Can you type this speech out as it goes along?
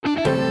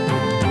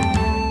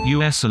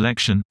U.S.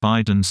 election,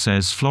 Biden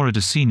says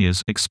Florida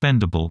seniors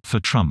expendable for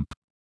Trump.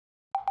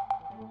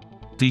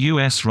 The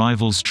U.S.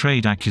 rivals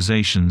trade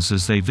accusations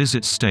as they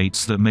visit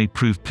states that may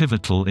prove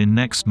pivotal in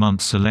next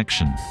month's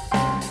election.